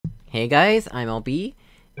Hey guys, I'm LB,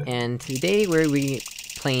 and today we're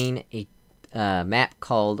playing a map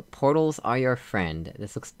called Portals Are Your Friend.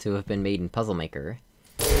 This looks to have been made in Puzzle Maker.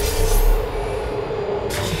 Hey,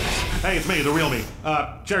 it's me, the real me.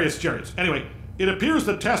 Torchiest. Anyway, it appears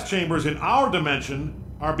the test chambers in our dimension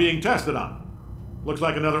are being tested on. Looks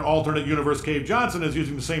like another alternate universe Cave Johnson is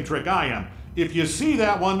using the same trick I am. If you see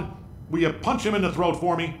that one, will you punch him in the throat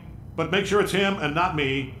for me? But make sure it's him and not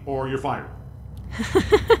me, or you're fired.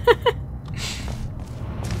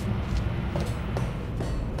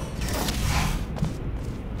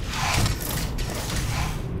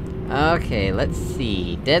 Okay, let's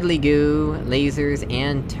see. Deadly goo, lasers,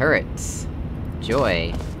 and turrets.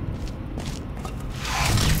 Joy.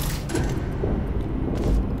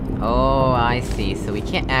 Oh, I see. So we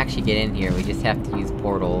can't actually get in here, we just have to use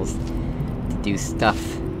portals to do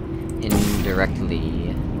stuff indirectly.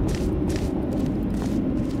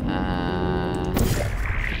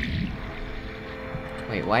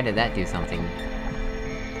 Wait, why did that do something?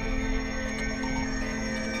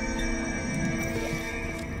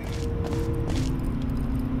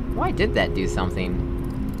 Why did that do something?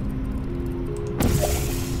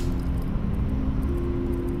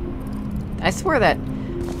 I swear that...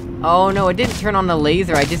 Oh no, it didn't turn on the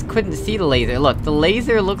laser, I just couldn't see the laser. Look, the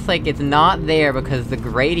laser looks like it's not there because the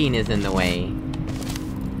grating is in the way.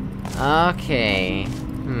 Okay...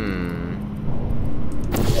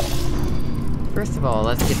 First of all,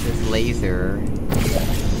 let's get this laser...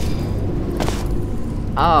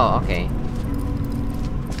 Oh, okay.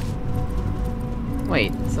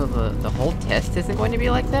 Wait, so the whole test isn't going to be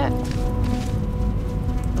like that?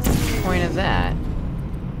 What's the point of that?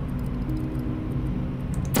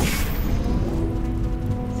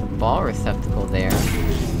 There's a ball receptacle there.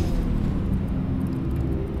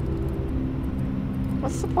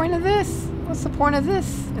 What's the point of this? What's the point of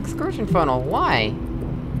this? Excursion funnel, why?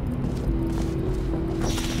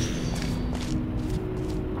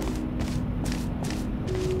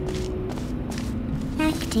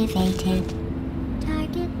 Activated.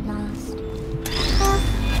 Target lost.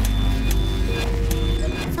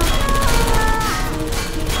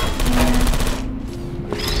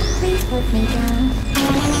 Please put me down.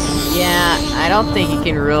 Yeah, I don't think you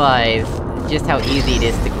can realize just how easy it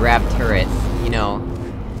is to grab turrets, you know.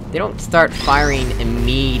 They don't start firing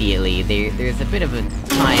immediately, there's a bit of a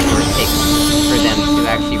time where it takes for them to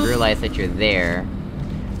actually realize that you're there.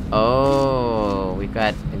 Oh, we've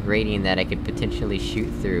got a grating that I could potentially shoot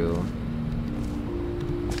through.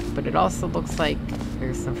 But it also looks like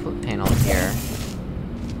there's some flip panels here.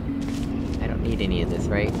 I don't need any of this,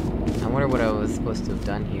 right? I wonder what I was supposed to have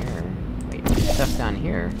done here. Wait, there's stuff down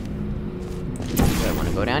here. Do I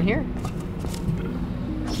wanna go down here?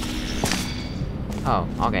 Oh,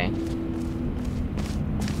 okay.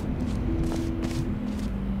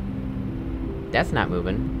 That's not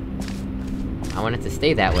moving. I want it to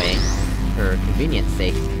stay that way, for convenience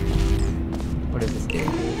sake. What does this do?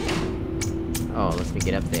 Oh, lets me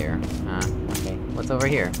get up there. Okay. What's over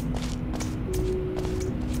here?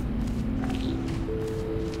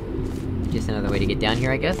 Just another way to get down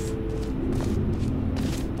here, I guess?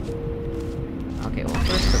 Okay, well,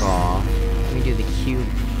 first of all, let me do the cube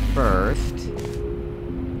first.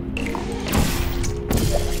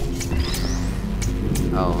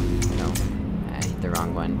 Oh, no. I hit the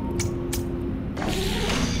wrong one.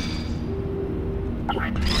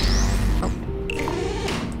 Oh.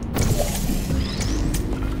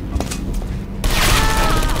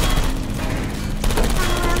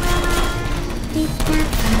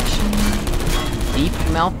 Deep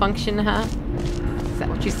malfunction, huh? Is that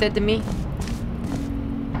what you said to me?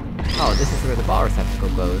 Oh, this is where the ball receptacle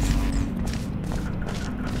goes.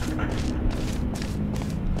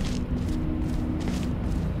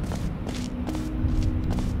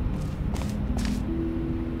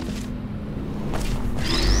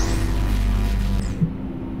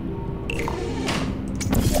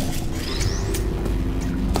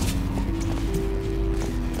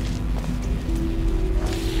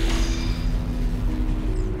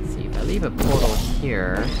 Leave a portal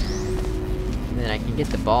here, and then I can get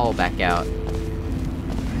the ball back out.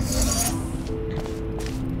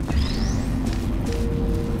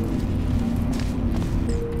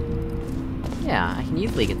 Yeah, I can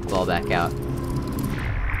easily get the ball back out.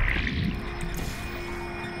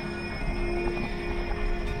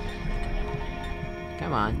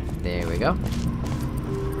 Come on, there we go.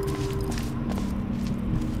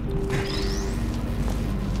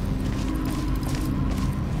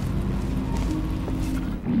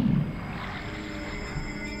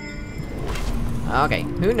 Okay,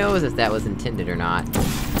 who knows if that was intended or not.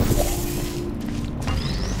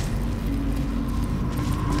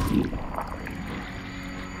 Oh,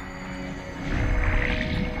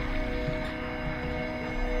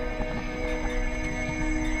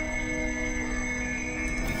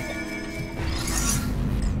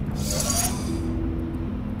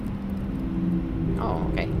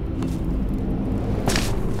 okay.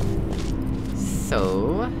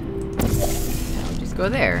 So... I'll just go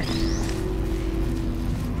there.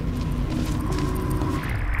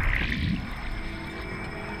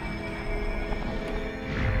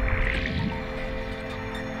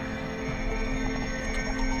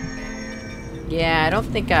 Yeah, I don't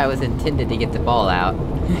think I was intended to get the ball out.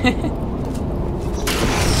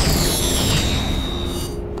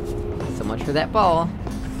 So much for that ball.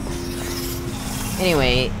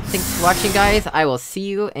 Anyway, thanks for watching, guys. I will see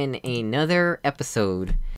you in another episode.